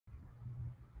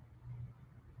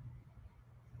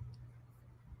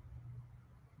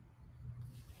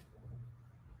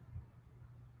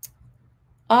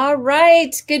All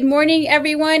right. Good morning,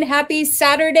 everyone. Happy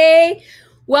Saturday.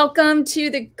 Welcome to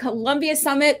the Colombia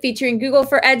Summit featuring Google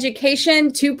for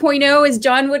Education 2.0, as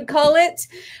John would call it.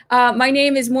 My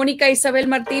name is Mónica Isabel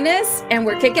Martinez, and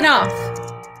we're kicking off.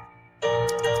 You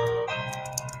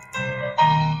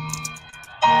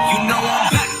know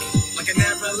I'm back, like I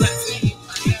never left.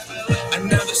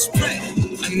 Another spread,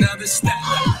 another step,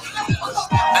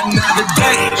 another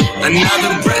day,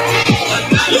 another breath.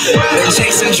 Been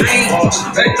chasing dreams.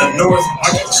 Back up north,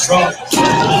 I got strong.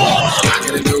 I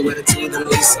gotta do with it too. The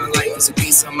least sunlight is a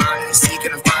piece of mind.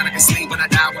 Seeking to find, I can sleep when I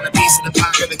die. Want a piece of the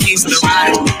pocket, the keys to the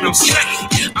ride. I'm straight.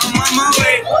 I'm on my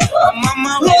way. I'm on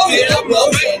my way. Yeah, I'm on my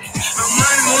way. I'm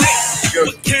running late.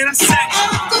 What can I say?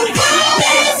 The world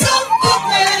is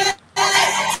open.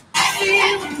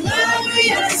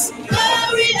 Glorious,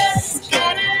 glorious.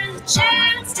 Got a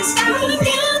chance to start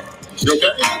again. You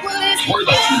okay? What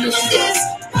about you yesterday?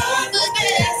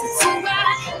 It's who I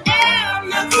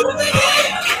am. I'm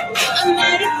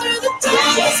ready through the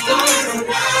darkness.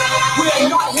 We're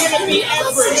not here to be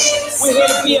average. We're here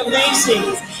to be amazing.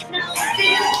 Now I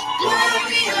feel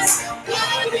glorious,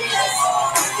 glorious.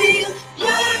 I feel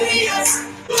glorious,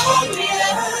 glorious.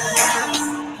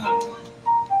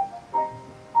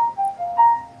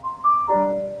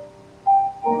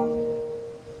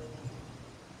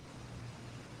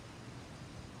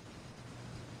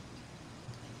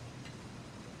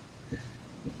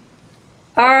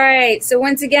 All right. So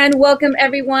once again, welcome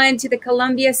everyone to the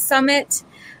Colombia Summit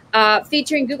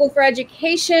featuring Google for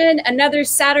Education. Another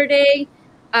Saturday.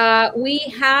 We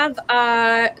have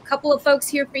a couple of folks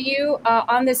here for you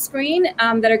on the screen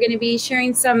that are going to be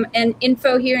sharing some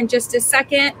info here in just a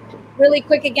second. Really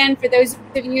quick again, for those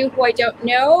of you who I don't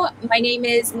know, my name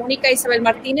is Mónica Isabel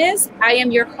Martinez. I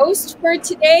am your host for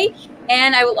today,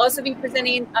 and I will also be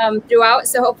presenting throughout.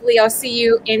 So hopefully I'll see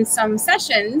you in some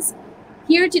sessions.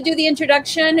 Here to do the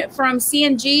introduction from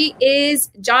CNG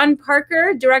is John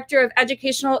Parker, Director of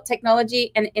Educational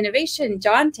Technology and Innovation.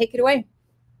 John, take it away.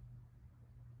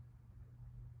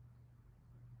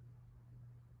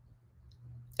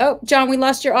 Oh, John, we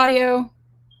lost your audio.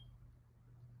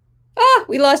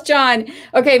 We lost John.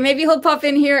 Okay, maybe he'll pop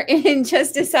in here in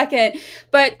just a second.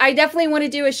 But I definitely want to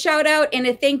do a shout out and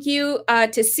a thank you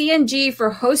to CNG for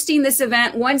hosting this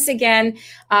event once again.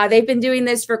 They've been doing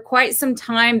this for quite some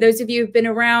time. Those of you who've been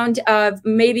around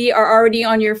maybe are already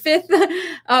on your fifth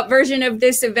version of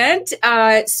this event.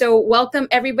 So welcome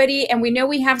everybody. And we know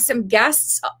we have some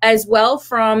guests as well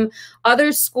from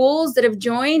other schools that have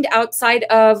joined outside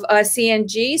of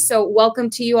CNG. So welcome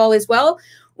to you all as well.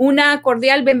 Una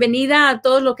cordial bienvenida a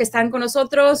todos los que están con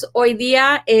nosotros. Hoy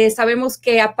día sabemos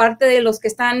que aparte de los que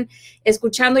están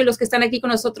escuchando y los que están aquí con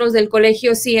nosotros del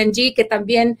colegio CNG, que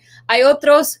también hay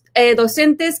otros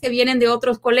docentes que vienen de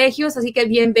otros colegios, así que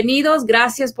bienvenidos,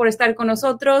 gracias por estar con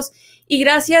nosotros y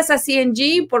gracias a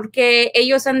CNG porque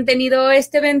ellos han tenido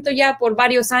este evento ya por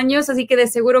varios años, así que de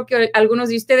seguro que algunos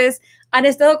de ustedes han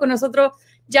estado con nosotros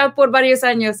ya por varios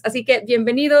años, así que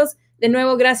bienvenidos. De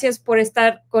nuevo, gracias por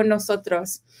estar con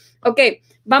nosotros. Okay,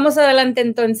 vamos adelante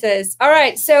entonces. All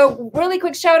right, so really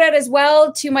quick shout out as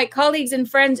well to my colleagues and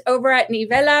friends over at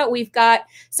Nivela. We've got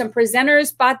some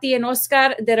presenters, Patti and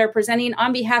Oscar, that are presenting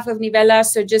on behalf of Nivela.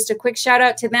 So just a quick shout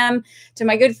out to them, to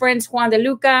my good friends Juan de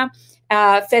Luca,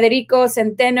 Federico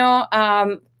Centeno,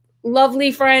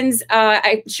 lovely friends.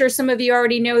 I'm sure some of you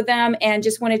already know them and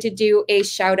just wanted to do a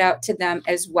shout out to them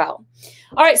as well.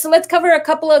 All right, so let's cover a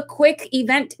couple of quick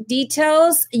event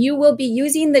details. You will be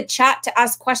using the chat to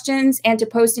ask questions and to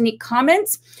post any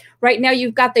comments. Right now,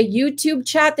 you've got the YouTube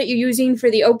chat that you're using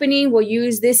for the opening. We'll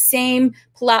use this same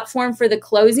platform for the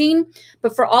closing.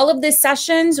 But for all of the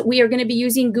sessions, we are going to be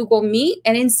using Google Meet.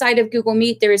 And inside of Google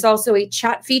Meet, there is also a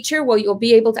chat feature where you'll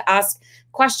be able to ask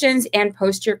questions and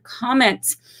post your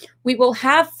comments. We will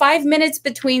have 5 minutes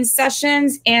between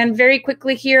sessions. And very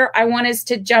quickly here, I want us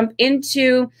to jump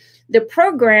into the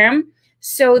program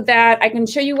so that I can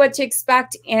show you what to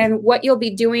expect and what you'll be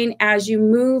doing as you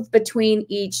move between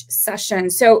each session.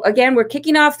 So again, we're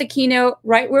kicking off the keynote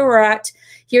right where we're at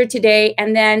here today.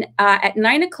 And then at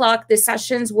 9 o'clock, the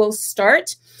sessions will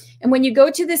start. And when you go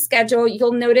to the schedule,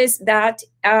 you'll notice that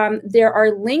there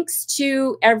are links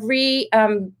to every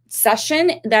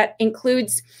session that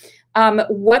includes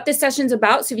what the session's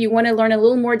about. So if you want to learn a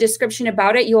little more description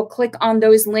about it, you'll click on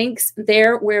those links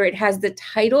there where it has the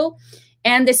title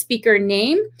and the speaker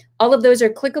name. All of those are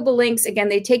clickable links. Again,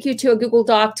 they take you to a Google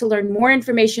Doc to learn more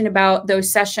information about those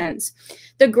sessions.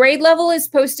 The grade level is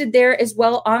posted there as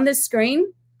well on the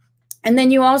screen. And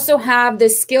then you also have the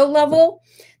skill level,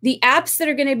 the apps that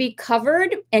are going to be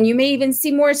covered, and you may even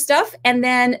see more stuff. And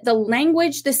then the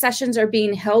language the sessions are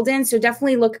being held in. So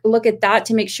definitely look at that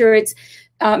to make sure it's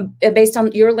based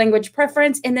on your language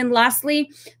preference. And then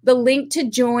lastly, the link to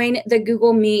join the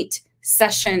Google Meet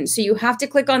session. So you have to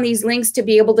click on these links to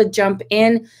be able to jump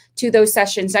in to those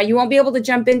sessions. Now you won't be able to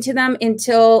jump into them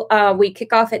until we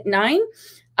kick off at 9.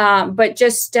 But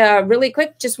just really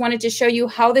quick, just wanted to show you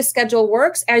how the schedule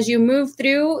works. As you move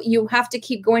through, you have to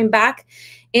keep going back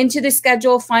into the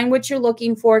schedule, find what you're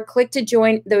looking for, click to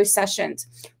join those sessions.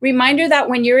 Reminder that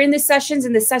when you're in the sessions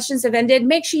and the sessions have ended,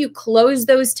 make sure you close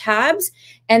those tabs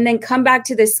and then come back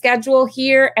to the schedule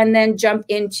here and then jump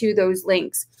into those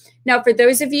links. Now, for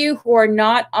those of you who are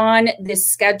not on this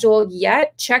schedule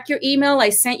yet, check your email. I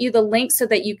sent you the link so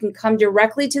that you can come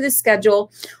directly to the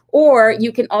schedule, or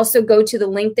you can also go to the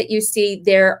link that you see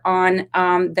there on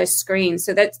the screen.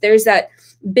 So there's that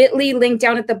bit.ly link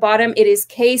down at the bottom. It is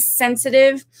case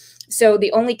sensitive. So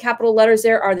the only capital letters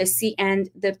there are the C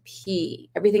and the P.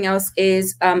 Everything else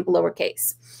is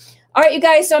lowercase. All right, you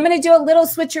guys, so I'm going to do a little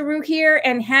switcheroo here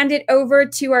and hand it over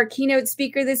to our keynote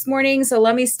speaker this morning. So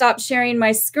let me stop sharing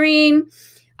my screen.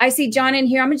 I see John in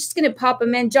here. I'm just going to pop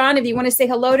him in. John, if you want to say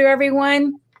hello to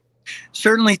everyone.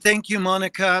 Certainly. Thank you,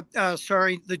 Monica.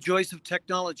 Sorry, the joys of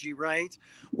technology, right?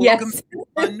 Welcome, yes.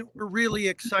 Everyone. We're really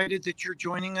excited that you're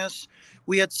joining us.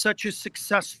 We had such a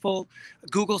successful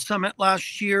Google Summit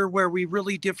last year where we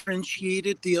really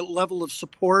differentiated the level of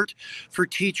support for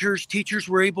teachers. Teachers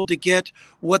were able to get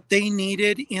what they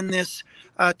needed in this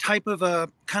type of a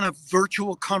kind of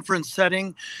virtual conference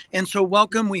setting. And so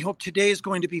welcome. We hope today is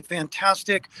going to be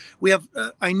fantastic. We have,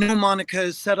 I know Monica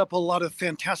has set up a lot of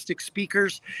fantastic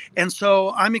speakers. And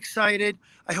so I'm excited.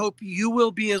 I hope you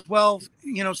will be as well.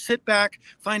 You know, sit back,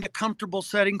 find a comfortable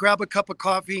setting, grab a cup of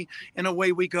coffee, and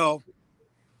away we go.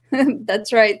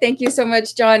 That's right. Thank you so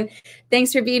much, John.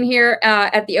 Thanks for being here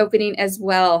at the opening as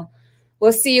well.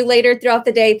 We'll see you later throughout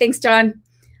the day. Thanks, John.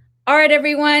 All right,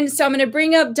 everyone. So I'm going to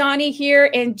bring up Donnie here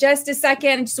in just a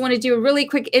second. I just want to do a really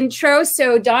quick intro.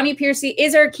 So Donnie Piercy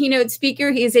is our keynote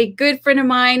speaker. He is a good friend of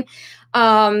mine.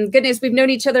 Goodness, we've known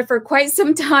each other for quite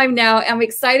some time now. I'm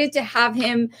excited to have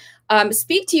him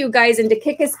speak to you guys and to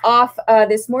kick us off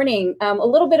this morning. A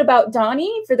little bit about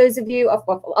Donnie, for those of you,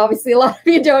 obviously a lot of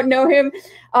you don't know him.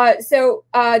 So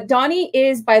Donnie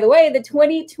is, by the way, the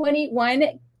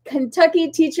 2021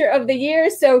 Kentucky Teacher of the Year.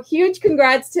 So huge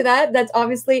congrats to that. That's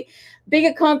obviously big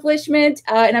accomplishment.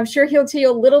 And I'm sure he'll tell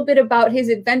you a little bit about his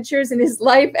adventures in his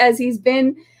life as he's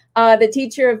been the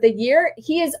Teacher of the Year.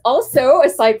 He is also,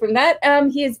 aside from that,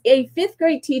 he is a 5th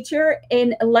grade teacher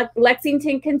in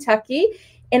Lexington, Kentucky.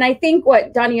 And I think,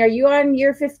 what, Donnie, are you on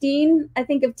year 15, I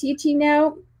think, of teaching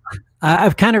now?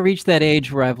 I've kind of reached that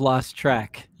age where I've lost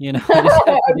track. You know,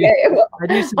 I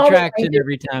do subtraction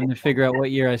every time to figure out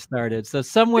what year I started. So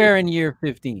somewhere in year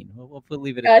 15, we'll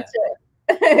leave it at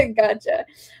that. Gotcha.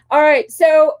 All right.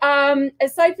 So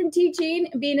aside from teaching,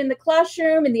 being in the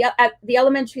classroom and at the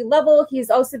elementary level, he's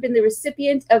also been the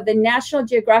recipient of the National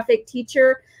Geographic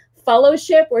Teacher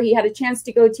Fellowship, where he had a chance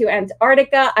to go to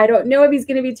Antarctica. I don't know if he's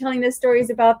going to be telling us stories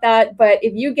about that, but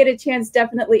if you get a chance,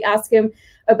 definitely ask him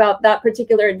about that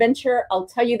particular adventure. I'll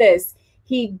tell you this.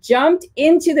 He jumped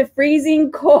into the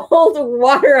freezing cold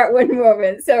water at one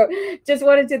moment. So just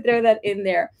wanted to throw that in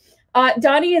there.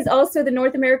 Donnie is also the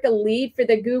North America lead for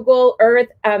the Google Earth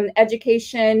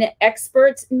Education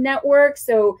Experts Network.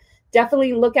 So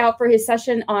definitely look out for his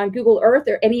session on Google Earth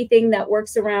or anything that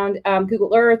works around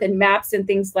Google Earth and maps and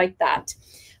things like that.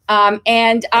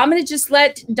 And I'm going to just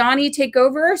let Donnie take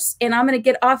over, and I'm going to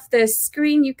get off the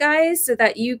screen, you guys, so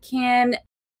that you can.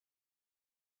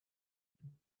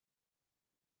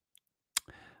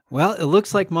 Well, it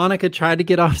looks like Monica tried to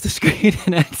get off the screen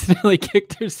and accidentally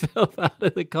kicked herself out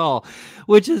of the call,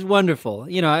 which is wonderful.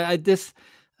 You know, this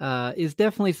is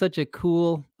definitely such a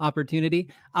cool opportunity.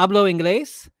 Hablo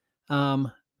inglés,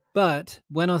 but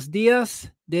buenos dias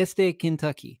desde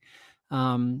Kentucky.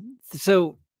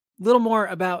 So a little more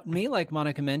about me, like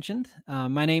Monica mentioned.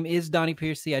 My name is Donnie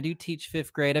Piercy. I do teach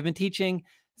 5th grade. I've been teaching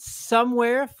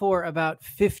somewhere for about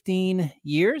 15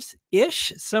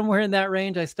 years-ish, somewhere in that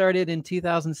range. I started in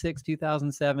 2006,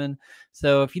 2007.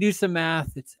 So if you do some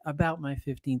math, it's about my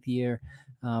 15th year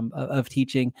of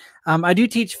teaching. I do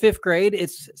teach 5th grade.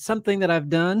 It's something that I've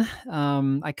done.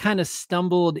 I kind of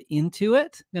stumbled into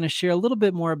it. I'm going to share a little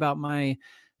bit more about my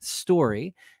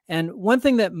story. And one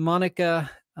thing that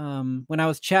Monica, when I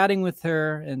was chatting with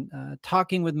her and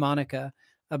talking with Monica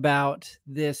about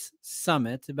this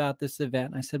summit, about this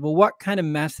event, I said, well, what kind of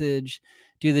message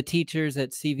do the teachers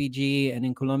at CVG and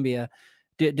in Colombia,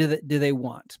 do they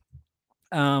want?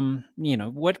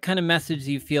 what kind of message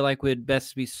do you feel like would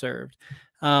best be served?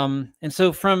 And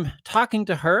so from talking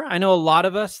to her, I know a lot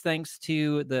of us, thanks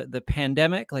to the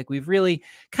pandemic, like we've really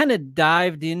kind of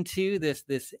dived into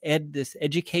this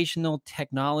educational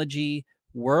technology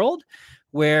world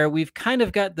where we've kind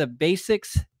of got the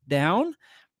basics down,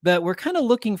 but we're kind of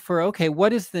looking for, okay,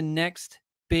 what is the next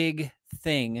big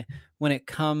thing when it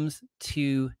comes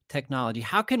to technology?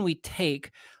 How can we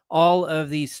take all of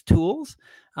these tools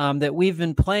that we've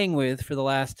been playing with for the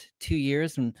last 2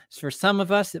 years? And for some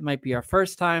of us, it might be our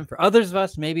first time. For others of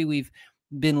us, maybe we've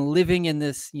been living in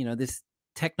this, this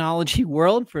technology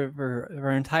world for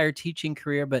our entire teaching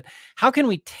career. But how can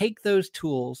we take those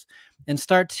tools and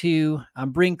start to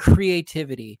bring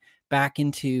creativity back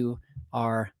into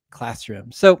our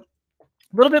classroom? So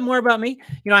a little bit more about me.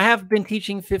 I have been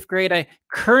teaching 5th grade. I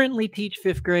currently teach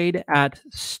 5th grade at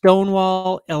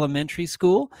Stonewall Elementary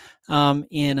School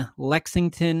in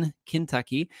Lexington,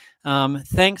 Kentucky.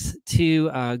 Thanks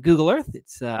to Google Earth.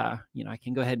 It's, I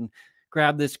can go ahead and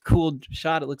grab this cool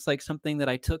shot. It looks like something that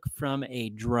I took from a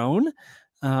drone.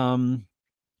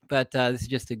 But this is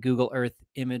just a Google Earth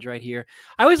image right here.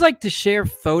 I always like to share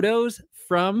photos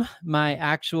from my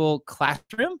actual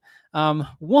classroom.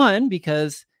 One,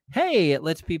 because hey, it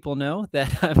lets people know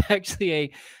that I'm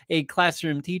actually a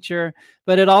classroom teacher,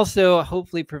 but it also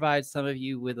hopefully provides some of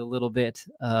you with a little bit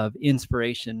of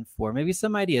inspiration for maybe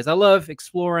some ideas. I love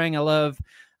exploring. I love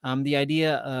the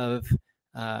idea of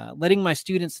letting my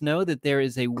students know that there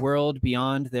is a world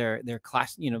beyond their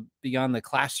class, beyond the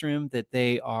classroom that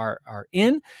they are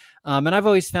in. And I've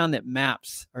always found that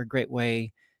maps are a great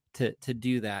way to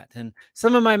do that. And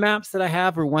some of my maps that I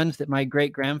have are ones that my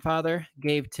great-grandfather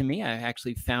gave to me. I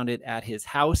actually found it at his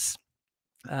house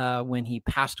when he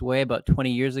passed away about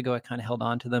 20 years ago. I kind of held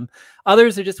on to them.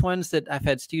 Others are just ones that I've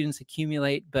had students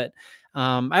accumulate, but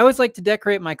I always like to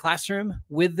decorate my classroom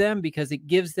with them because it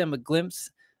gives them a glimpse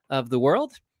of the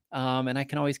world. And I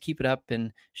can always keep it up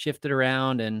and shift it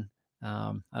around, and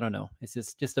I don't know.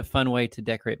 It's just a fun way to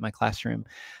decorate my classroom.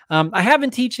 I have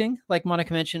been teaching, like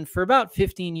Monica mentioned, for about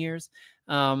 15 years.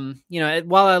 While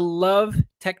I love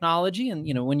technology, and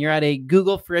when you're at a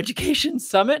Google for Education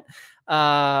Summit,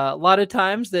 a lot of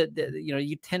times that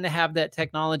you tend to have that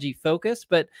technology focus.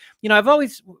 But I've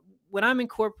always, when I'm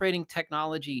incorporating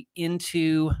technology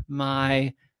into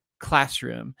my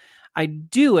classroom, I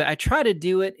try to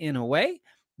do it in a way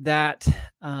that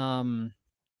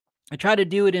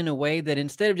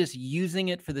instead of just using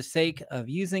it for the sake of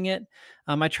using it,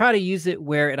 I try to use it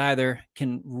where it either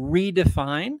can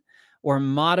redefine or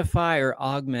modify or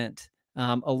augment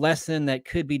a lesson that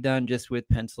could be done just with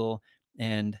pencil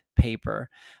and paper.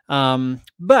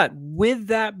 But with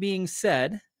that being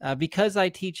said, because I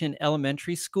teach in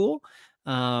elementary school,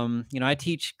 I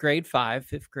teach grade 5,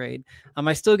 5th grade.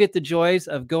 I still get the joys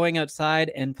of going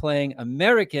outside and playing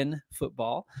American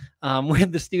football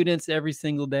with the students every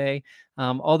single day.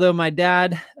 Although my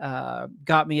dad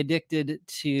got me addicted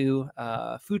to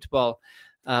football,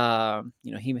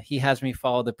 he has me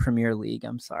follow the Premier League.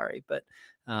 I'm sorry, but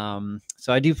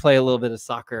so I do play a little bit of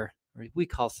soccer. Or we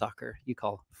call soccer, you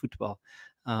call football.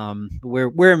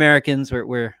 We're Americans.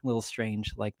 We're a little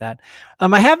strange like that.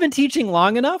 I have been teaching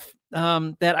long enough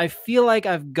that I feel like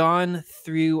I've gone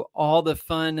through all the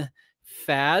fun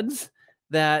fads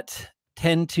that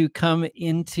tend to come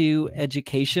into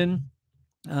education.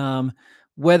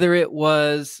 Whether it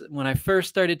was when I first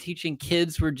started teaching,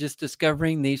 kids were just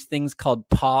discovering these things called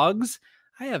POGs.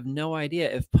 I have no idea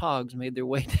if POGs made their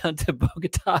way down to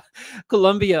Bogota,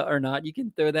 Colombia or not. You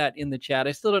can throw that in the chat.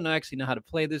 I still don't actually know how to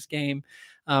play this game.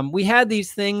 We had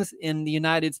these things in the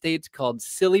United States called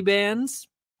silly bands.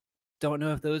 Don't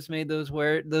know if those made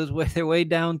their way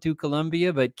down to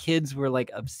Colombia, but kids were like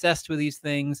obsessed with these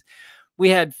things. We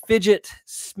had fidget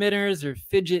spinners or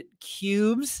fidget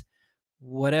cubes,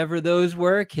 whatever those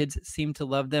were. Kids seemed to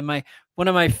love them. One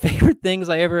of my favorite things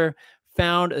I ever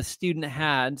found a student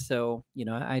had. So,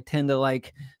 I tend to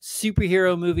like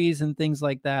superhero movies and things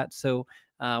like that. So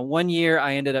one year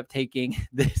I ended up taking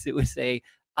this. It was a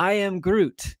I Am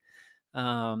Groot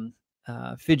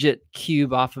fidget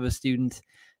cube off of a student.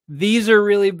 These are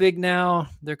really big now.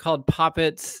 They're called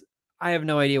Poppets. I have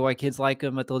no idea why kids like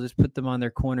them, but they'll just put them on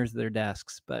their corners of their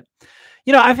desks. But,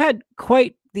 I've had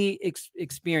quite the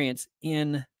experience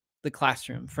in the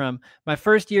classroom from my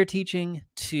first year teaching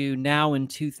to now in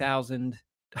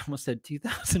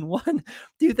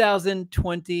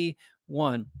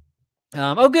 2021.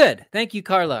 Oh, good. Thank you,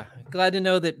 Carla. Glad to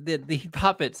know that the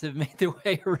Poppets have made their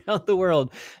way around the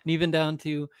world and even down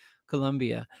to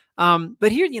Colombia.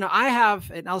 But here, I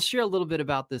have, and I'll share a little bit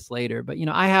about this later, but,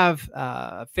 I have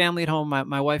a family at home.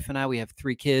 My wife and I, we have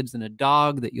 3 kids and a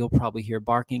dog that you'll probably hear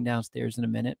barking downstairs in a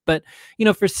minute. But,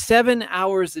 for 7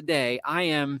 hours a day, I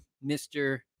am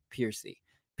Mr. Piercy,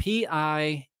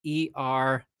 Piercey.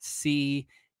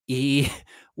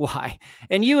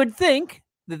 And you would think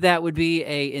that would be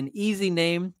an easy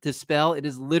name to spell. It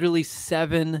is literally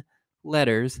 7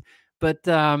 letters. But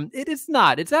it is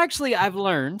not. It's actually, I've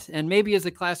learned, and maybe as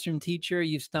a classroom teacher,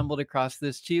 you've stumbled across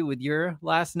this too with your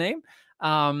last name.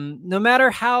 No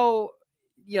matter how,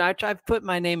 I've put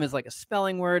my name as like a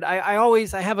spelling word.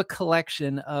 I have a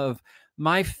collection of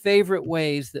my favorite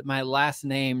ways that my last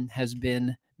name has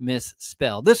been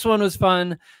misspelled. This one was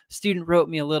fun. Student wrote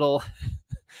me a little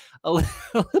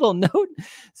note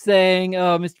saying,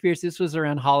 "Oh, Mr. Pierce, this was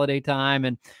around holiday time."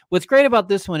 And what's great about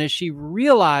this one is she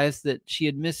realized that she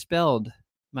had misspelled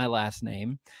my last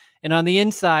name. And on the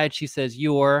inside, she says,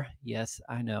 "Your," yes,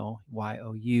 I know,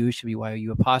 Y-O-U should be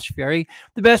Y-O-U apostrophe,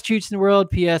 "the best treats in the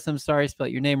world. P.S. I'm sorry I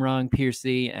spelled your name wrong,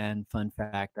 Piercy. And fun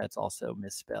fact, that's also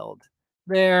misspelled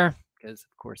there." Because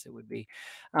of course it would be.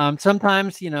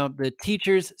 Sometimes, the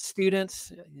teachers,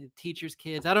 students, teachers,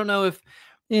 kids, I don't know if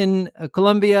in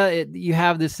Colombia you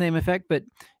have the same effect, but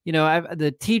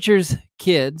the teachers'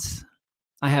 kids,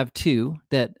 I have 2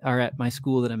 that are at my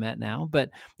school that I'm at now, but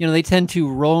they tend to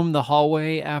roam the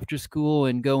hallway after school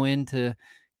and go into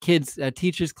kids'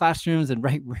 teachers' classrooms and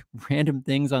write random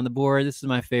things on the board. This is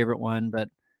my favorite one, but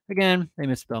again, they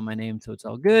misspelled my name, so it's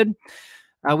all good.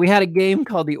 We had a game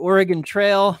called the Oregon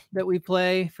Trail that we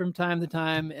play from time to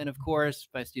time. And of course,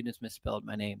 my students misspelled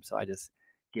my name, so I just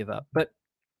give up. But,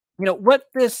 what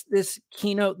this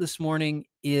keynote this morning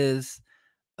is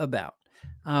about.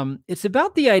 It's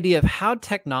about the idea of how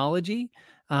technology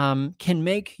can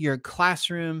make your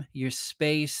classroom, your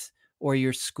space, or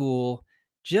your school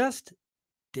just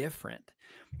different.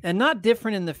 And not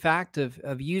different in the fact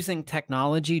of using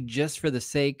technology just for the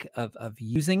sake of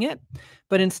using it,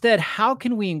 but instead, how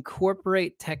can we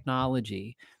incorporate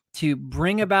technology to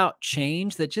bring about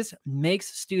change that just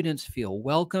makes students feel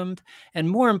welcomed and,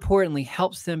 more importantly,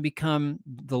 helps them become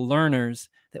the learners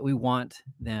that we want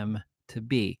them to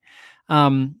be.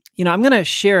 I'm going to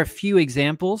share a few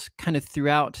examples kind of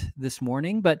throughout this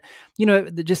morning, but,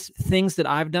 just things that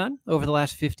I've done over the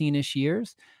last 15-ish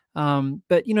years.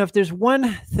 But if there's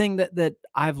one thing that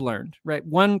I've learned, right,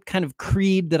 one kind of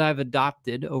creed that I've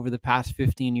adopted over the past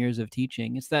 15 years of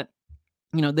teaching, is that,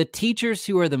 the teachers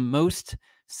who are the most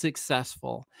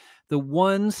successful, the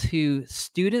ones who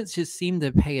students just seem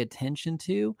to pay attention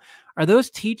to, are those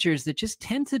teachers that just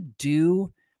tend to do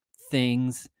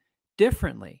things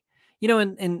differently.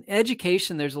 In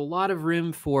education, there's a lot of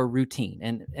room for routine.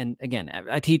 And again,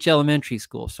 I teach elementary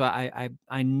school, so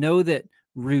I know that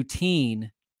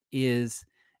routine is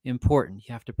important.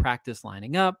 You have to practice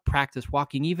lining up, practice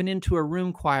walking even into a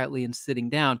room quietly and sitting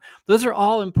down. Those are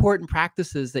all important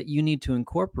practices that you need to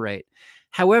incorporate.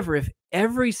 However, if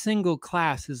every single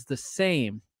class is the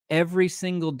same every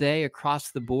single day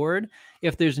across the board,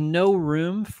 if there's no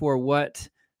room for what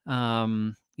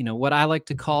I like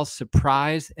to call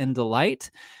surprise and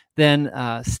delight, then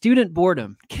student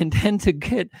boredom can tend to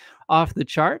get off the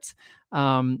charts,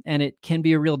 and it can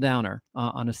be a real downer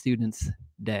on a student's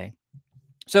day.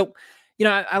 So,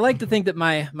 I like to think that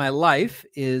my life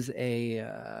is a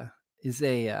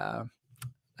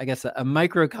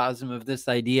microcosm of this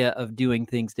idea of doing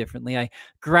things differently. I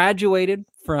graduated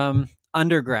from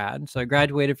undergrad, so I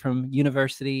graduated from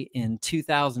university in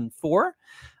 2004.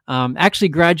 Actually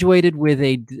graduated with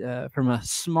from a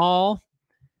small.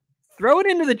 Throw it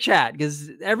into the chat, because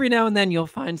every now and then you'll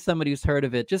find somebody who's heard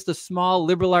of it. Just a small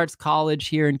liberal arts college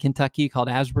here in Kentucky called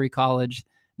Asbury College,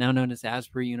 now known as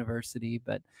Asbury University.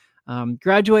 But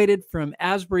graduated from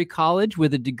Asbury College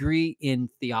with a degree in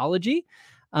theology,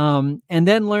 and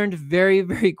then learned very,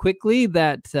 very quickly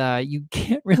that you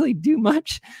can't really do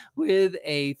much with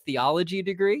a theology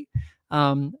degree.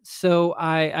 So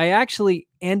I actually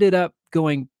ended up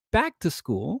going back to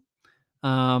school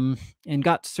and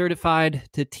got certified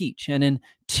to teach. And in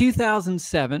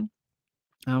 2007,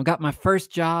 I got my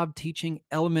first job teaching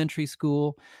elementary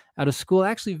school at a school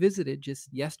I actually visited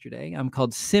just yesterday.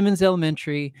 Called Simmons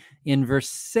Elementary in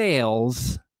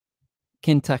Versailles,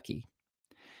 Kentucky.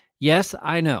 Yes,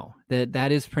 I know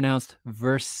that is pronounced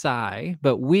Versailles,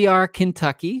 but we are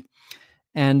Kentucky,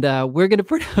 and we're going to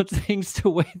pronounce things the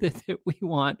way that we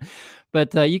want.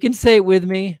 But you can say it with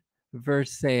me.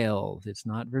 Versailles. It's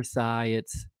not Versailles,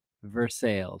 it's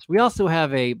Versailles. We also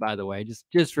have by the way,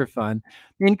 just for fun,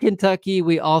 in Kentucky,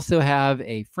 we also have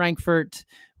a Frankfurt,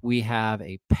 we have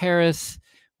a Paris,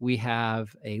 we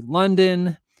have a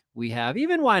London, We have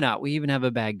even, why not? We even have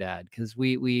a Baghdad, because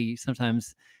we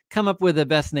sometimes come up with the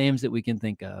best names that we can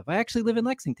think of. I actually live in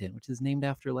Lexington, which is named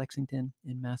after Lexington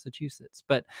in Massachusetts,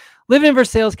 but live in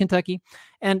Versailles, Kentucky.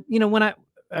 And, when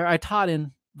I taught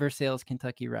in Versailles,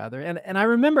 Kentucky, rather. And I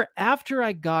remember after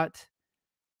I got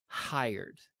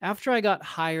hired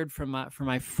for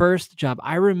my first job,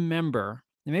 I remember,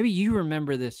 and maybe you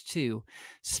remember this too,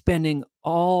 spending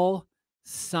all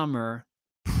summer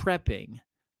prepping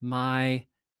my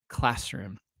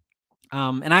classroom.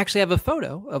 And I actually have a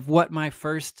photo of what my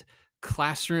first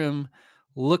classroom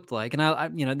looked like. And I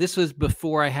this was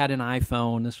before I had an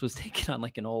iPhone. This was taken on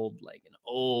like an old,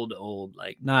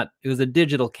 it was a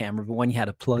digital camera, but one you had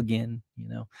to plug in,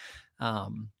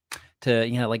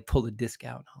 to, like pull the disc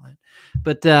out and all that.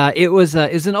 But it was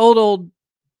an old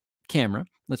camera.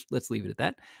 Let's leave it at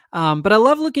that. But I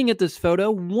love looking at this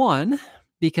photo, one,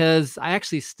 because I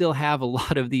actually still have a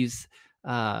lot of these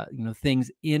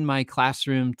things in my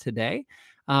classroom today.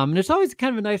 And it's always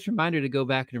kind of a nice reminder to go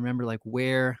back and remember like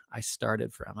where I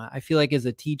started from. I feel like as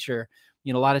a teacher,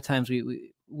 a lot of times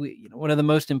we one of the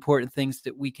most important things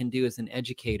that we can do as an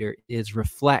educator is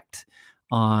reflect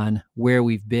on where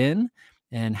we've been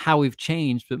and how we've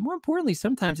changed. But more importantly,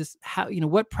 sometimes it's how,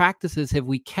 what practices have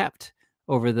we kept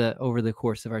over the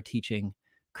course of our teaching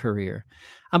career.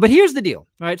 But here's the deal,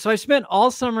 right? So I spent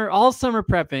all summer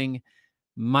prepping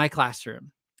my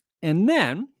classroom. And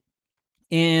then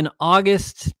in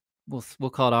August, we'll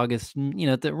call it August,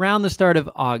 around the start of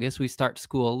August, we start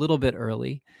school a little bit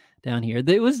early down here.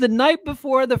 It was the night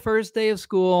before the first day of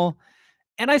school,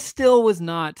 and I still was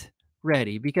not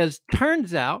ready, because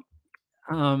turns out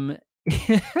you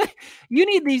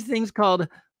need these things called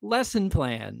lesson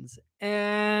plans.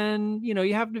 And,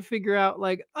 you have to figure out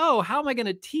like, oh, how am I going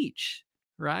to teach?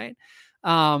 Right.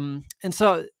 And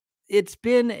so it's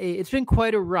been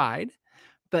quite a ride,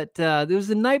 but there was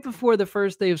the night before the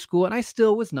first day of school, and I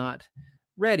still was not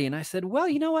ready. And I said, well,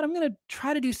 you know what? I'm going to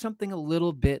try to do something a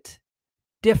little bit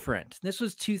different. This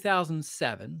was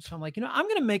 2007. So I'm like, I'm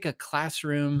going to make a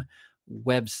classroom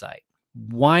website.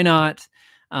 Why not?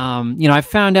 I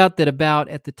found out that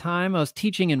at the time I was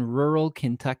teaching in rural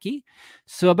Kentucky.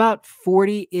 So about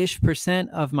 40-ish%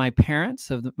 of my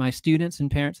parents, my students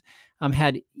and parents,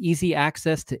 had easy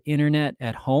access to internet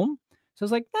at home. So I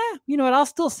was like, you know what? I'll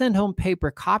still send home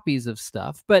paper copies of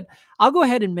stuff, but I'll go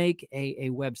ahead and make a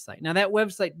website. Now that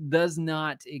website does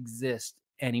not exist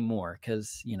anymore,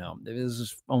 because, this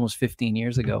was almost 15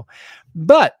 years ago,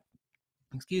 but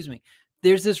excuse me,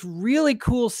 there's this really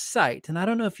cool site, and I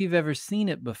don't know if you've ever seen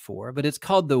it before, but it's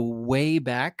called the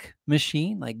Wayback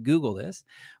Machine. Like, Google this,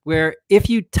 where if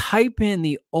you type in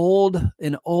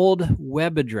an old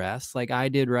web address, like I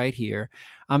did right here,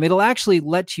 it'll actually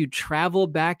let you travel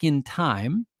back in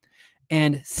time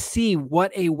and see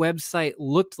what a website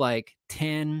looked like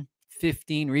 10,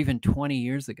 15, or even 20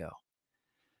 years ago.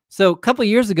 So a couple of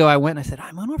years ago, I went and I said,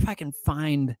 I wonder if I can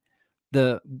find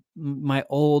my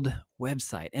old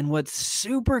website. And what's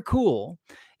super cool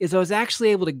is I was actually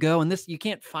able to go, and you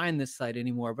can't find this site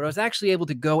anymore, but I was actually able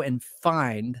to go and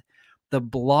find the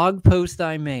blog post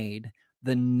I made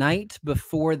the night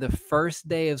before the first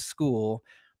day of school,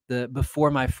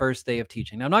 before my first day of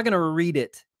teaching. Now, I'm not going to read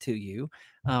it to you.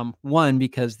 One,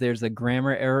 because there's a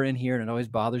grammar error in here and it always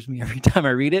bothers me every time I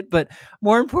read it. But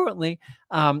more importantly,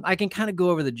 I can kind of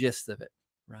go over the gist of it,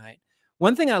 right?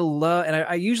 One thing I love, and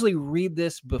I usually read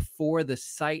this before the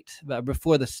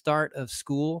start of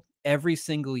school every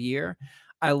single year.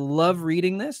 I love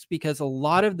reading this because a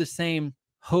lot of the same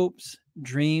hopes,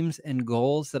 dreams, and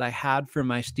goals that I had for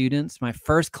my students, my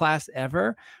first class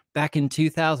ever back in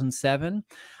 2007,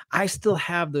 I still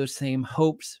have those same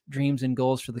hopes, dreams, and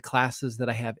goals for the classes that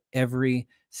I have every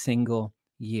single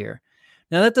year.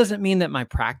 Now, that doesn't mean that my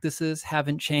practices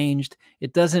haven't changed.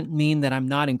 It doesn't mean that I'm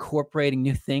not incorporating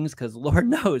new things, because Lord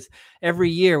knows every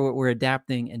year we're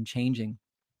adapting and changing.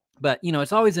 But,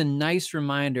 it's always a nice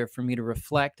reminder for me to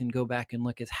reflect and go back and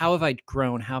look at how have I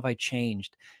grown? How have I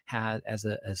changed as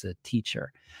a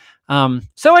teacher?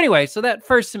 So anyway, so that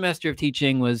first semester of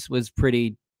teaching was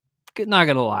pretty, not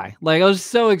going to lie. Like, I was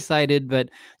so excited. But,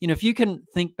 if you can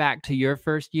think back to your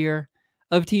first year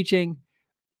of teaching,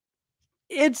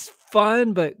 it's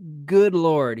fun, but good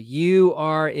Lord, you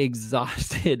are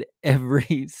exhausted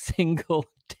every single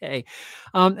day.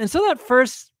 And so that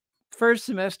first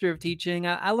semester of teaching,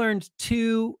 I learned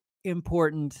two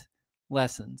important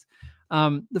lessons.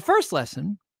 The first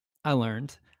lesson I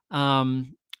learned,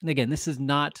 and again, this is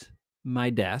not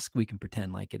my desk. We can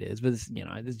pretend like it is, but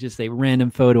it's just a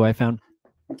random photo I found.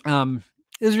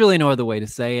 There's really no other way to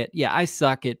say it. Yeah, I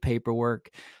suck at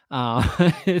paperwork.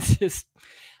 It's just,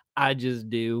 I just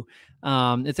do.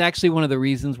 It's actually one of the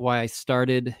reasons why I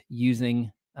started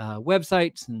using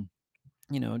websites and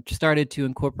started to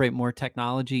incorporate more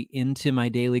technology into my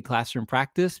daily classroom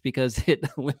practice, because it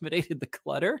eliminated the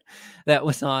clutter that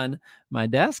was on my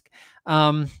desk.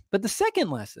 But the second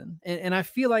lesson, and I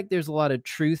feel like there's a lot of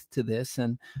truth to this,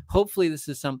 and hopefully this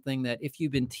is something that if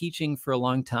you've been teaching for a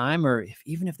long time, or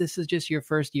even if this is just your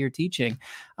first year teaching,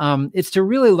 it's to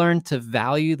really learn to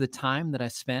value the time that I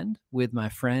spend with my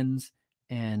friends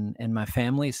and my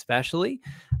family, especially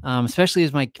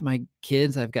as my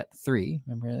kids, I've got 3.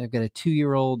 Remember, I've got a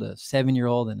 2-year-old, a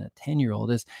 7-year-old, and a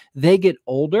 10-year-old. As they get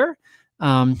older,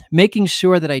 making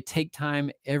sure that I take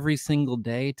time every single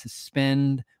day to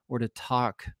spend or to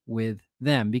talk with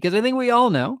them, because I think we all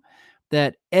know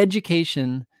that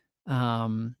education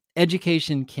can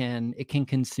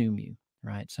consume you.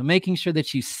 Right. So making sure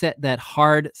that you set that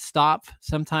hard stop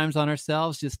sometimes on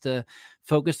ourselves just to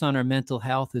focus on our mental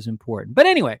health is important. But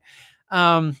anyway,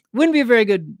 wouldn't be a very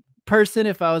good person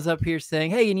if I was up here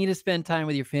saying, hey, you need to spend time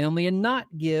with your family, and not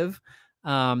give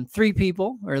 3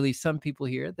 people, or at least some people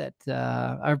here, that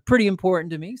are pretty important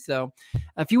to me. So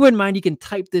if you wouldn't mind, you can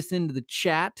type this into the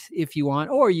chat if you want,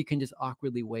 or you can just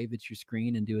awkwardly wave at your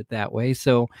screen and do it that way.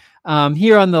 So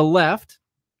here on the left,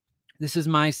 this is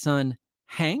my son,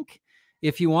 Hank.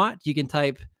 If you want, you can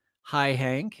type hi,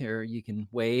 Hank, or you can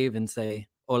wave and say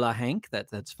hola, Hank.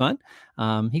 That's fun.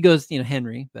 He goes,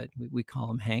 Henry, but we call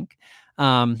him Hank.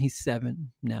 He's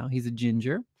 7 now. He's a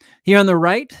ginger. Here on the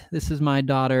right, this is my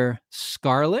daughter,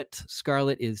 Scarlett.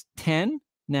 Scarlett is 10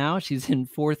 now. She's in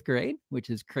 4th grade, which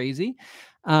is crazy.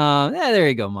 There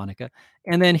you go, Monica.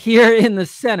 And then here in the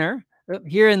center,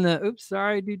 here in the,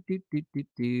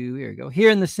 here we go. Here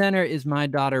in the center is my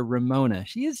daughter, Ramona.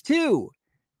 She is 2.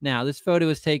 Now, this photo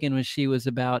was taken when she was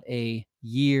about a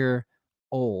year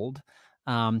old.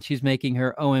 She's making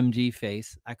her OMG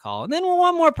face, I call it. And then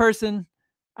one more person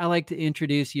I like to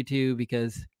introduce you to,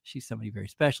 because she's somebody very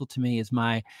special to me, this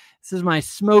is my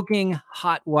smoking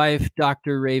hot wife,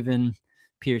 Dr. Raven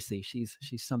Piercy. She's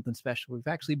something special. We've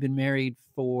actually been married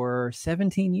for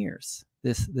 17 years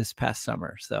this past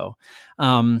summer. So,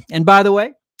 and by the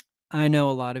way, I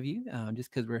know a lot of you,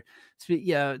 just because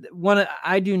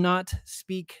I do not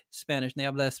speak Spanish, no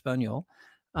habla español.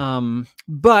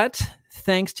 But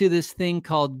thanks to this thing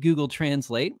called Google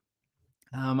Translate,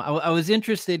 I was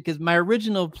interested, because my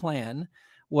original plan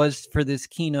was for this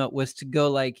keynote was to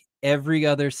go like every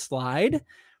other slide,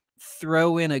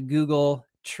 throw in a Google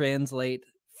Translate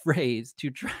phrase to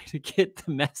try to get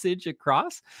the message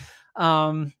across.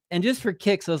 And just for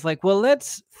kicks, I was like, well,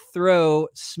 let's throw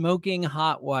smoking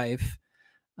hot wife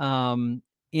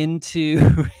into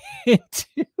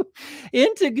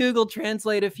Google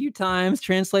Translate a few times,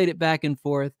 translate it back and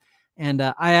forth. And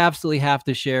I absolutely have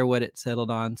to share what it settled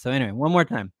on. So anyway, one more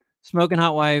time, smoking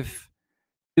hot wife,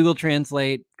 Google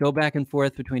Translate, go back and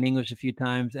forth between English a few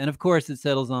times. And of course it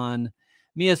settles on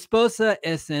mi esposa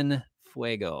es en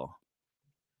fuego.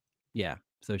 Yeah.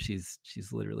 So she's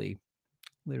literally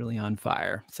on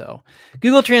fire. So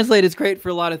Google Translate is great for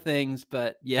a lot of things,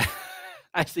 but yeah,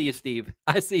 I see you, Steve.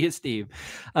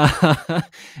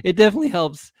 It definitely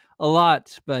helps a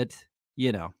lot, but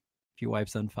if your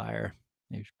wife's on fire,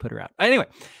 you should put her out. Anyway,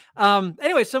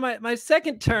 so my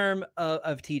second term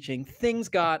of teaching, things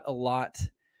got a lot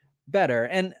better.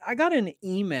 And I got an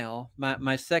email,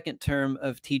 my second term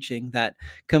of teaching, that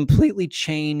completely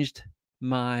changed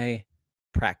my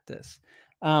practice.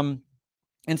 And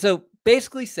so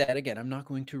basically said, again, I'm not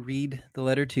going to read the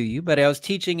letter to you, but I was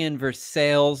teaching in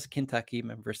Versailles, Kentucky.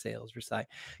 Remember Versailles,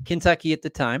 Kentucky at the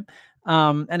time.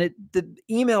 And the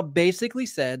email basically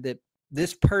said that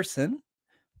this person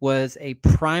was a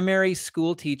primary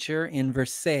school teacher in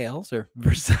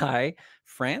Versailles,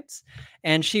 France.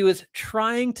 And she was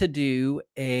trying to do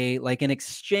an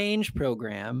exchange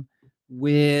program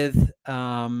with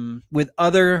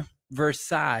other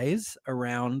Versailles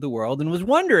around the world, and was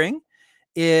wondering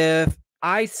if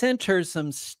I sent her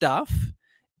some stuff,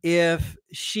 if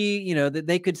she, that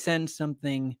they could send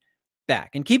something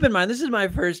back. And keep in mind, this is my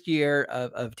first year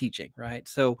of teaching, right?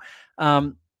 So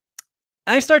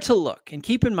I start to look, and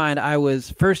keep in mind, I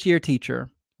was first year teacher,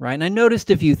 right? And I noticed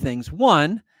a few things.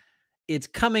 One, it's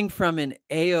coming from an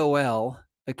AOL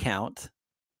account,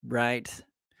 right?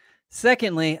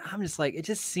 Secondly, I'm just like,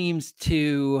 it seemed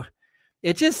too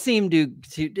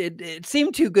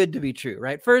good to be true,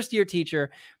 right? First year teacher,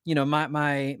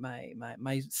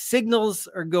 my signals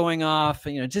are going off,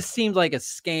 it just seemed like a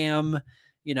scam.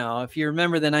 If you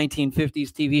remember the 1950s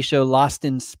TV show Lost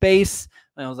in Space,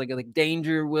 I was like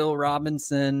Danger Will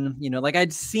Robinson,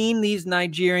 I'd seen these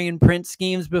Nigerian print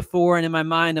schemes before. And in my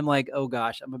mind, I'm like, oh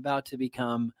gosh, I'm about to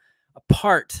become a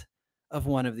part of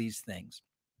one of these things.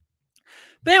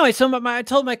 But anyway, so I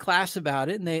told my class about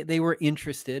it, and they were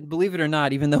interested. Believe it or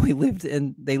not, even though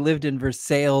they lived in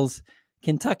Versailles,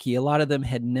 Kentucky, a lot of them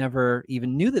had never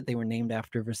even knew that they were named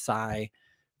after Versailles,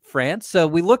 France. So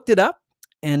we looked it up,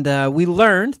 and we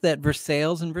learned that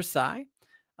Versailles and Versailles,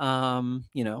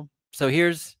 so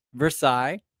here's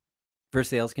Versailles,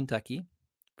 Kentucky,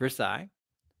 Versailles,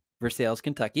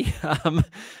 Kentucky.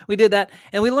 We did that,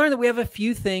 and we learned that we have a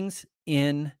few things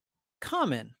in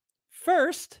common.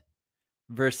 First,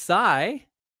 Versailles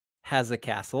has a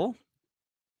castle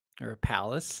or a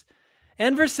palace,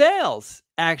 and Versailles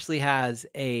actually has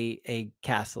a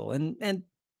castle, and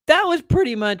that was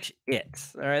pretty much it.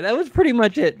 All right, that was pretty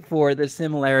much it for the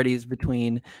similarities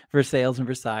between Versailles and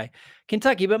Versailles,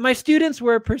 Kentucky. But my students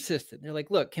were persistent. They're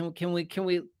like, "Look, can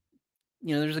we?"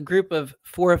 There's a group of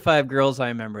 4 or 5 girls I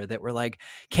remember that were like,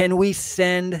 "Can we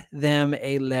send them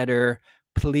a letter?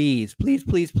 Please, please,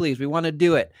 please, please. We want to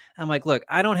do it." I'm like, "Look,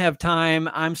 I don't have time.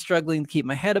 I'm struggling to keep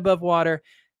my head above water.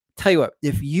 Tell you what,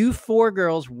 if you 4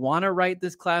 girls want to write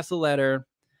this class a letter,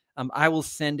 I will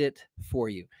send it for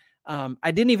you."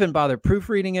 I didn't even bother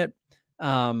proofreading it,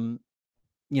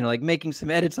 like making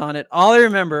some edits on it. All I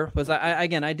remember was I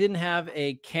didn't have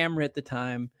a camera at the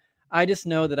time. I just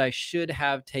know that I should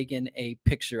have taken a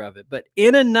picture of it. But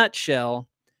in a nutshell,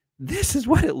 this is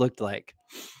what it looked like.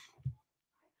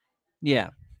 Yeah.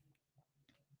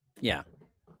 Yeah.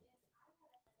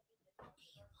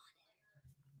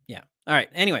 Yeah. All right.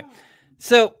 Anyway,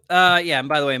 so and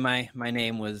by the way, my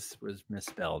name was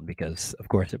misspelled because of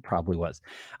course it probably was.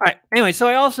 All right. Anyway, so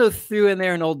I also threw in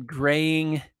there an old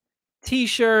graying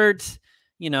t-shirt,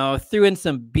 threw in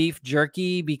some beef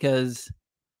jerky because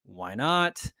why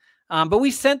not? But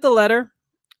we sent the letter,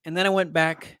 and then I went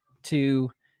back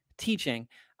to teaching.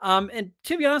 And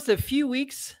to be honest, a few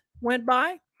weeks went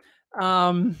by.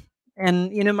 And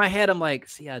in my head, I'm like,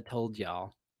 "See, I told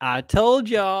y'all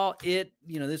it,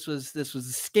 this was a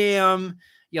scam.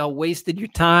 Y'all wasted your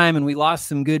time, and we lost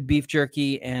some good beef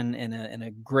jerky and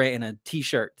a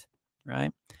t-shirt."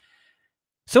 Right.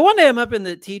 So one day I'm up in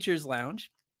the teacher's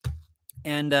lounge,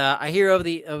 and I hear over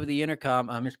the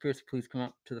intercom, "Miss Chris, please come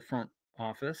up to the front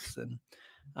office." And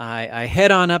I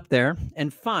head on up there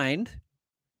and find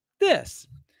this.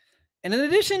 And in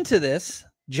addition to this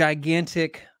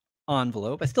gigantic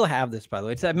envelope, I still have this, by the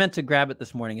way. I meant to grab it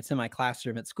this morning. It's in my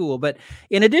classroom at school. But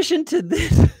in addition to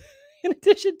this,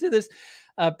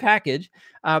 package,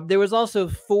 there was also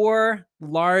 4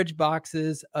 large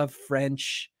boxes of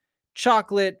French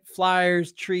chocolate,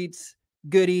 flyers, treats,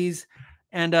 goodies.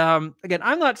 And again,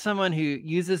 I'm not someone who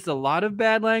uses a lot of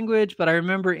bad language, but I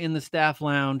remember in the staff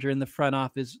lounge or in the front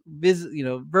office,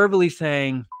 verbally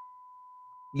saying,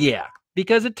 "Yeah,"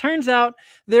 because it turns out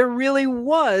there really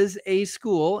was a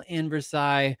school in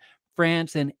Versailles,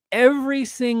 France, and every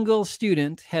single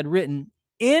student had written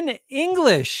in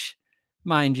English,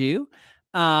 mind you,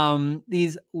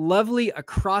 these lovely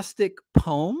acrostic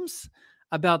poems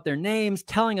about their names,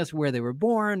 telling us where they were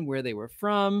born, where they were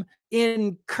from,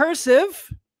 in cursive,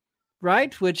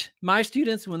 right? Which my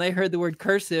students, when they heard the word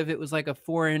cursive, it was like a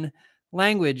foreign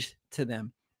language to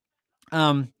them.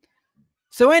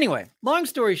 So anyway, long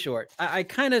story short, I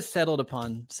kind of settled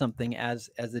upon something as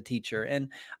a teacher, and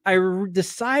I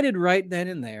decided right then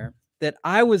and there that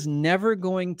I was never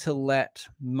going to let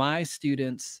my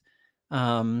students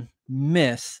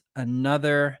miss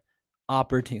another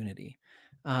opportunity.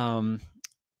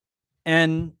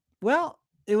 And well,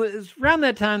 it was around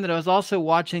that time that I was also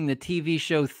watching the TV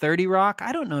show 30 Rock.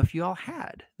 I don't know if you all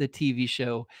had the TV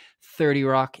show 30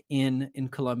 Rock in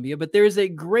Colombia, but there's a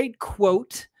great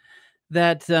quote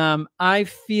that I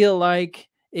feel like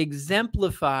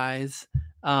exemplifies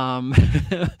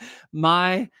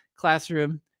my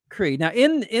classroom creed. Now,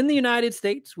 in the United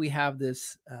States, we have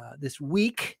this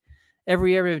week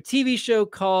every year. We have a TV show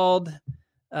called.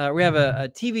 We have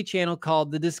a TV channel called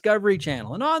the Discovery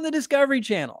Channel. And on the Discovery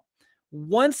Channel,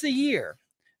 once a year,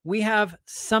 we have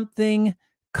something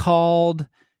called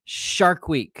Shark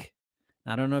Week.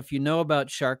 I don't know if you know about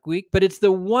Shark Week, but it's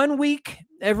the one week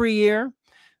every year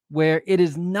where it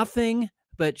is nothing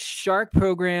but shark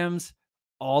programs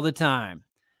all the time.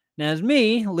 Now, as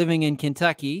me living in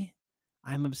Kentucky,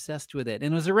 I'm obsessed with it.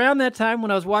 And it was around that time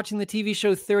when I was watching the TV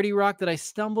show 30 Rock that I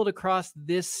stumbled across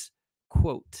this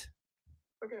quote.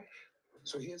 Okay,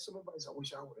 so here's some advice I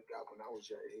wish I would have got when I was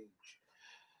your age.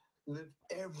 Live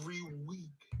every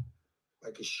week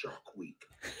like a Shark Week.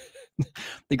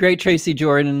 The great Tracy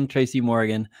Jordan, Tracy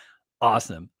Morgan.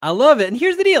 Awesome. I love it. And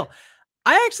here's the deal.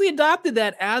 I actually adopted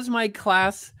that as my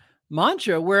class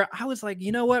mantra, where I was like,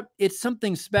 you know what? It's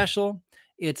something special.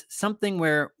 It's something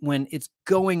where when it's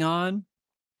going on,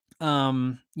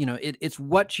 it's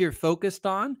what you're focused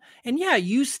on. And yeah,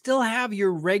 you still have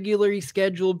your regularly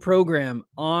scheduled program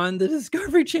on the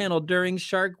Discovery Channel during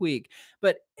Shark Week,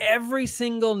 but every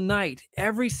single night,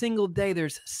 every single day,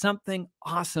 there's something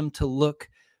awesome to look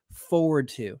forward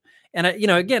to. And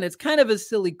again, it's kind of a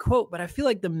silly quote, but I feel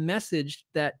like the message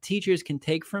that teachers can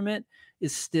take from it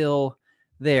is still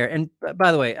there. And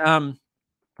by the way,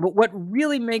 what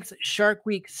really makes Shark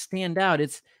Week stand out,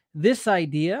 it's this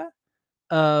idea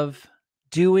of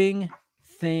doing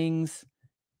things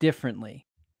differently,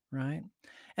 right?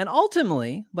 And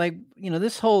ultimately,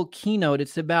 this whole keynote,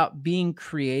 it's about being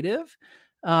creative.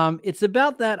 It's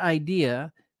about that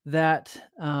idea that,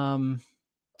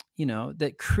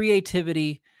 that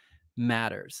creativity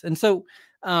matters. And so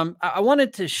I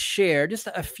wanted to share just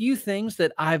a few things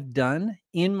that I've done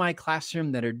in my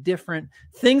classroom that are different,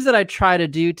 things that I try to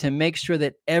do to make sure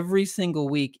that every single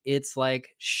week it's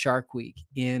like Shark Week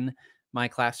in my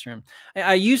classroom.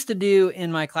 I used to do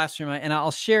in my classroom, and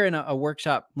I'll share in a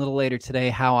workshop a little later today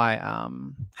how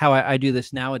I do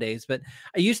this nowadays. But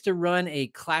I used to run a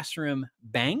classroom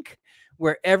bank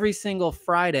where every single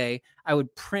Friday I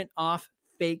would print off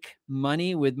fake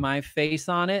money with my face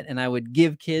on it, and I would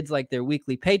give kids like their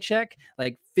weekly paycheck,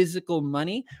 like physical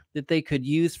money that they could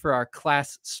use for our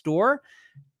class store.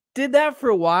 Did that for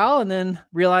a while and then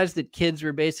realized that kids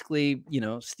were basically,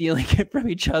 stealing it from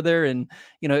each other, and,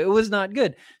 it was not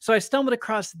good. So I stumbled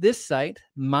across this site,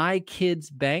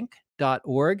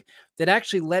 mykidsbank.org, that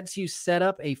actually lets you set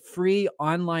up a free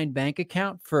online bank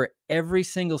account for every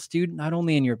single student, not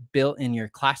only in your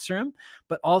classroom,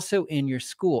 but also in your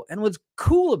school. And what's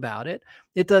cool about it,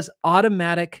 it does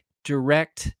automatic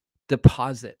direct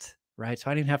deposit, right?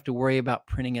 So I didn't have to worry about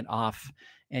printing it off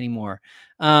anymore.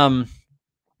 One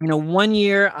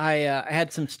year I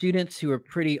had some students who were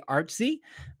pretty artsy,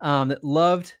 that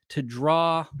loved to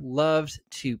draw, loved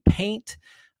to paint.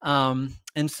 And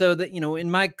so that, in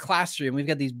my classroom, we've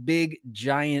got these big,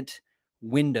 giant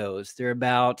windows. They're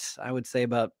I would say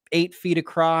about 8 feet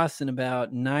across and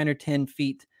about 9 or 10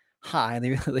 feet high.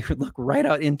 They would look right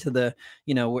out into the,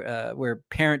 where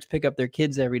parents pick up their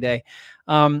kids every day.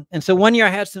 And so one year I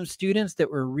had some students that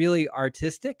were really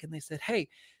artistic, and they said, "Hey,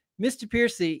 Mr.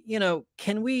 Piercy, we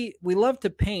love to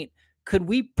paint. Could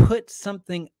we put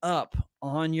something up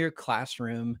on your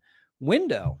classroom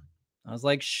window?" I was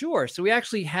like, "Sure." So we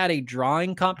actually had a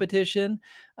drawing competition.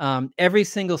 Every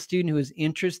single student who was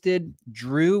interested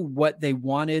drew what they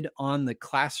wanted on the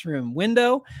classroom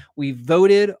window. We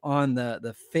voted on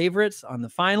the favorites, on the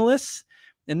finalists.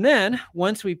 And then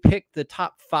once we picked the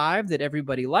top 5 that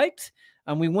everybody liked,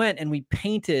 we went and we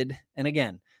painted. And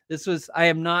again, I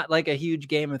am not like a huge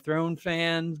Game of Thrones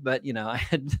fan, but, I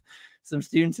had some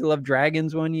students who love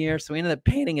dragons one year. So we ended up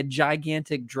painting a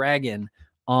gigantic dragon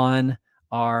on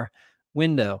our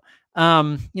window.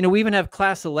 We even have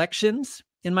class elections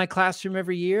in my classroom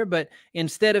every year, but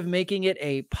instead of making it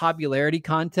a popularity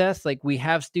contest, like we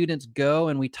have students go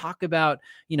and we talk about,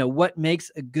 what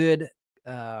makes a good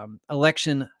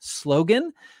election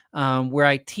slogan, where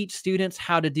I teach students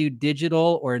how to do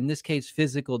digital, or in this case,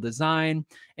 physical design.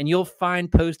 And you'll find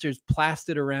posters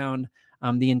plastered around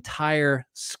the entire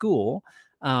school,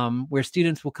 where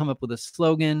students will come up with a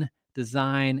slogan,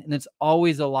 design, and it's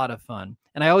always a lot of fun.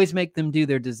 And I always make them do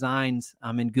their designs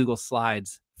in Google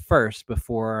Slides first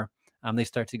before they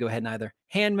start to go ahead and either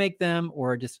hand make them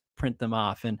or just print them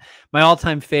off. And my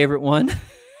all-time favorite one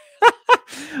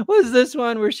was this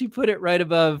one where she put it right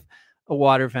above a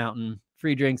water fountain.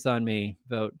 "Free drinks on me,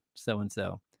 vote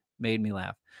so-and-so." Made me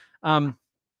laugh. I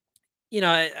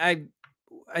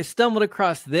stumbled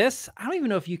across this. I don't even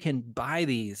know if you can buy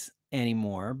these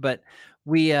anymore, but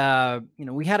we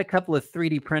had a couple of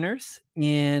 3D printers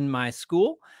in my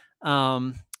school,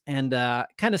 and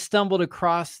kind of stumbled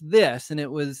across this, and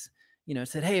it was,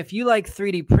 said, "Hey, if you like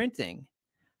 3D printing,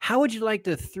 how would you like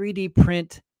to 3D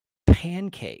print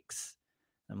pancakes?"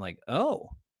 I'm like, "Oh,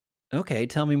 okay,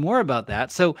 tell me more about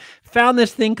that." So found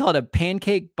this thing called a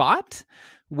pancake bot,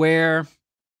 where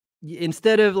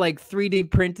instead of like 3D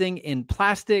printing in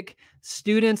plastic,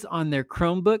 students on their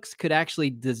Chromebooks could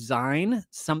actually design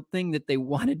something that they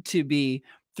wanted to be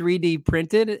 3D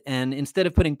printed. And instead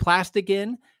of putting plastic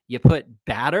in, you put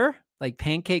batter, like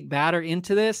pancake batter,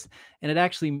 into this, and it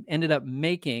actually ended up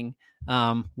making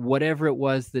whatever it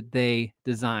was that they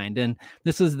designed. And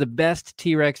this was the best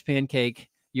T-Rex pancake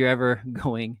you're ever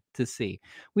going to see.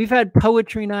 We've had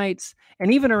poetry nights,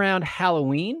 and even around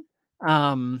Halloween,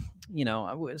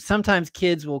 sometimes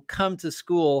kids will come to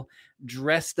school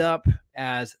dressed up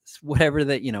as whatever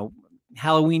that,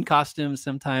 Halloween costumes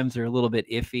sometimes are a little bit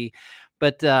iffy,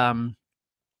 but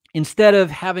instead of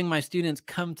having my students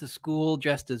come to school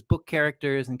dressed as book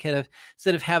characters, and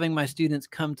instead of having my students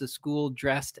come to school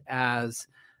dressed as,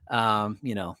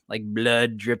 you know, like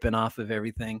blood dripping off of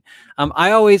everything,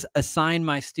 I always assign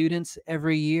my students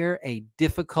every year a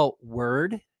difficult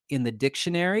word in the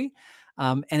dictionary.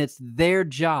 And it's their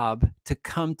job to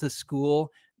come to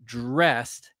school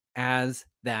dressed as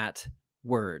that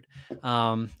word.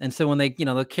 And so when they, you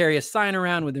know, they'll carry a sign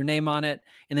around with their name on it.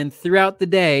 And then throughout the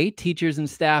day, teachers and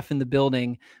staff in the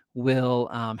building will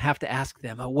have to ask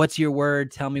them, oh, what's your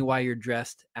word? Tell me why you're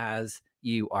dressed as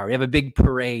you are. We have a big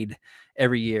parade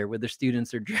every year where the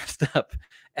students are dressed up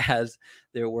as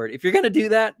their word. If you're going to do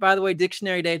that, by the way,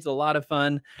 Dictionary Day is a lot of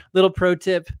fun. Little pro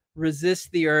tip: resist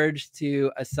the urge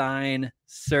to assign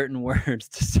certain words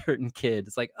to certain kids.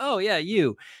 It's like, oh yeah,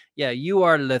 you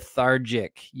are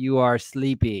lethargic, you are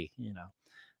sleepy, you know.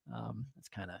 It's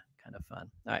kind of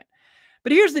fun. All right,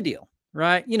 but here's the deal,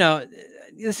 right? You know,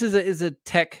 this is a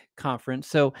tech conference,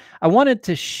 so I wanted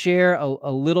to share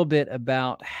a little bit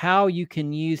about how you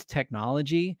can use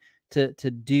technology to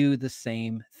do the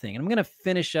same thing. And I'm going to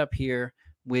finish up here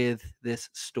with this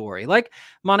story. Like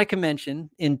Monica mentioned,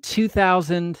 in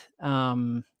 2013,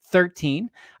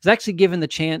 I was actually given the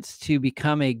chance to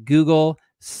become a Google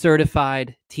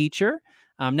certified teacher.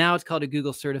 Now it's called a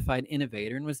Google certified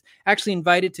innovator, and was actually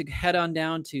invited to head on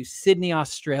down to Sydney,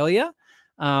 Australia.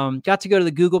 Got to go to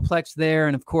the Googleplex there.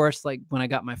 And of course, like when I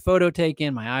got my photo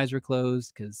taken, my eyes were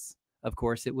closed because of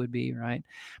course it would be, right?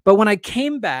 But when I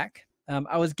came back,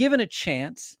 I was given a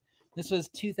chance. This was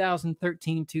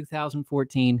 2013,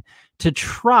 2014, to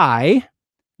try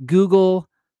Google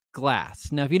Glass.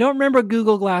 Now, if you don't remember what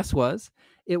Google Glass was,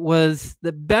 it was,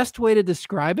 the best way to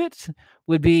describe it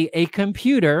would be a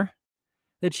computer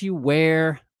that you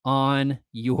wear on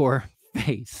your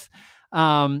face.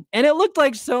 And it looked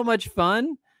like so much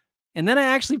fun. And then I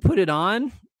actually put it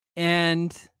on,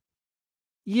 and,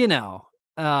 you know,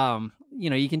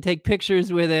 you can take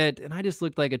pictures with it, and I just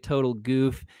looked like a total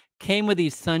goof. Came with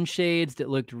these sunshades that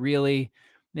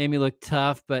made me look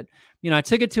tough. But, you know, I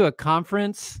took it to a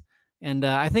conference, and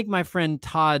I think my friend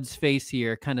Todd's face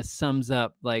here kind of sums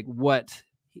up like what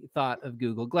he thought of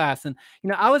Google Glass. And, you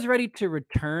know, I was ready to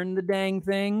return the dang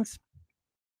things.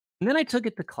 And then I took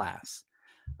it to class.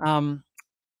 And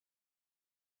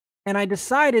I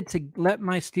decided to let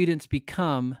my students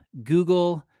become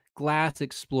Google Glass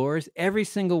explorers. Every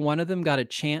single one of them got a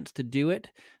chance to do it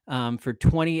for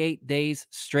 28 days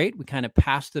straight. We kind of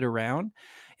passed it around,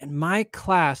 and my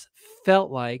class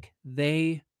felt like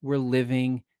they were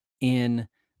living in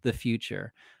the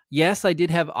future. Yes, I did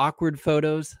have awkward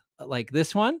photos like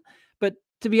this one, but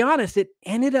to be honest, it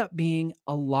ended up being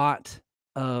a lot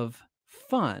of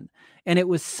fun. And it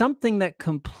was something that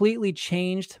completely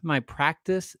changed my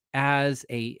practice as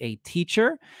a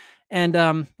teacher.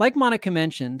 And like Monica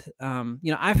mentioned,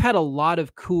 you know, I've had a lot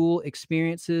of cool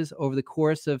experiences over the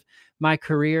course of my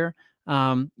career.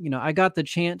 You know, I got the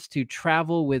chance to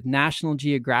travel with National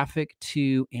Geographic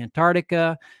to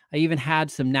Antarctica. I even had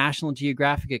some National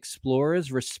Geographic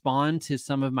explorers respond to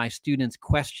some of my students'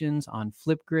 questions on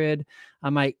Flipgrid.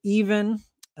 I even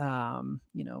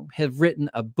you know, have written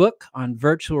a book on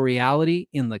virtual reality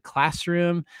in the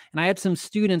classroom. And I had some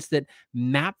students that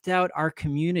mapped out our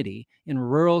community in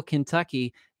rural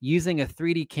Kentucky using a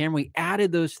 3D camera. We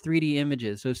added those 3D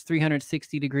images, those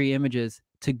 360-degree images,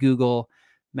 to Google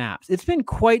Maps. It's been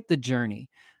quite the journey.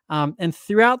 And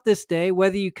throughout this day,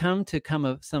 whether you come to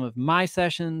some of my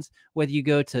sessions, whether you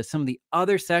go to some of the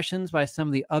other sessions by some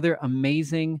of the other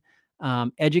amazing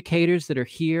educators that are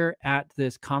here at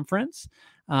this conference,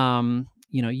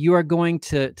 you know, you are going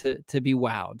to be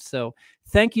wowed. So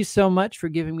thank you so much for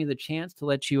giving me the chance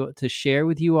to share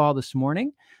with you all this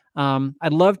morning.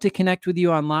 I'd love to connect with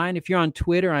you online. If you're on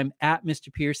Twitter, I'm at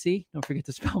Mr. Piercy. Don't forget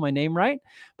to spell my name right.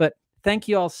 But thank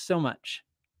you all so much.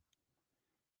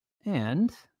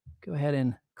 And go ahead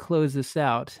and close this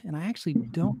out. And I actually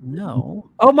don't know.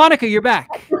 Oh, Monica, you're back.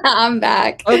 I'm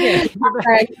back. Okay. All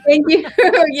right. Thank you.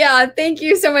 Yeah, thank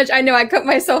you so much. I know I cut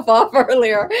myself off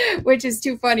earlier, which is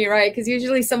too funny, right? Because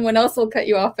usually someone else will cut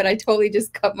you off, but I totally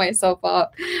just cut myself off.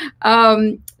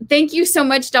 Thank you so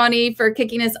much, Donnie, for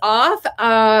kicking us off.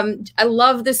 I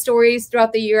love the stories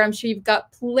throughout the year. I'm sure you've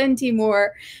got plenty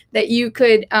more that you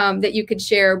could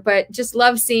share, but just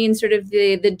love seeing sort of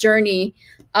the journey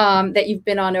that you've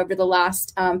been on over the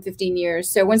last 15 years.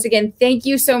 So once again, thank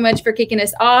you so much for kicking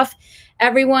us off.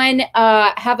 Everyone,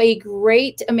 have a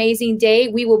great, amazing day.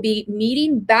 We will be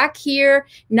meeting back here,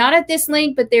 not at this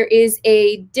link, but there is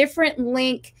a different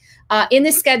link in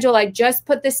the schedule. I just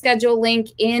put the schedule link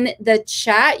in the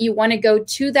chat. You want to go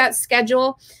to that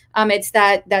schedule. It's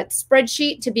that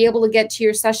spreadsheet to be able to get to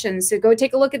your sessions. So go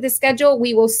take a look at the schedule.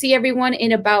 We will see everyone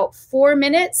in about 4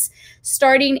 minutes,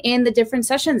 starting in the different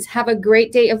sessions. Have a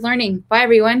great day of learning. Bye,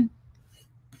 everyone.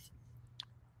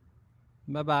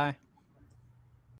 Bye-bye.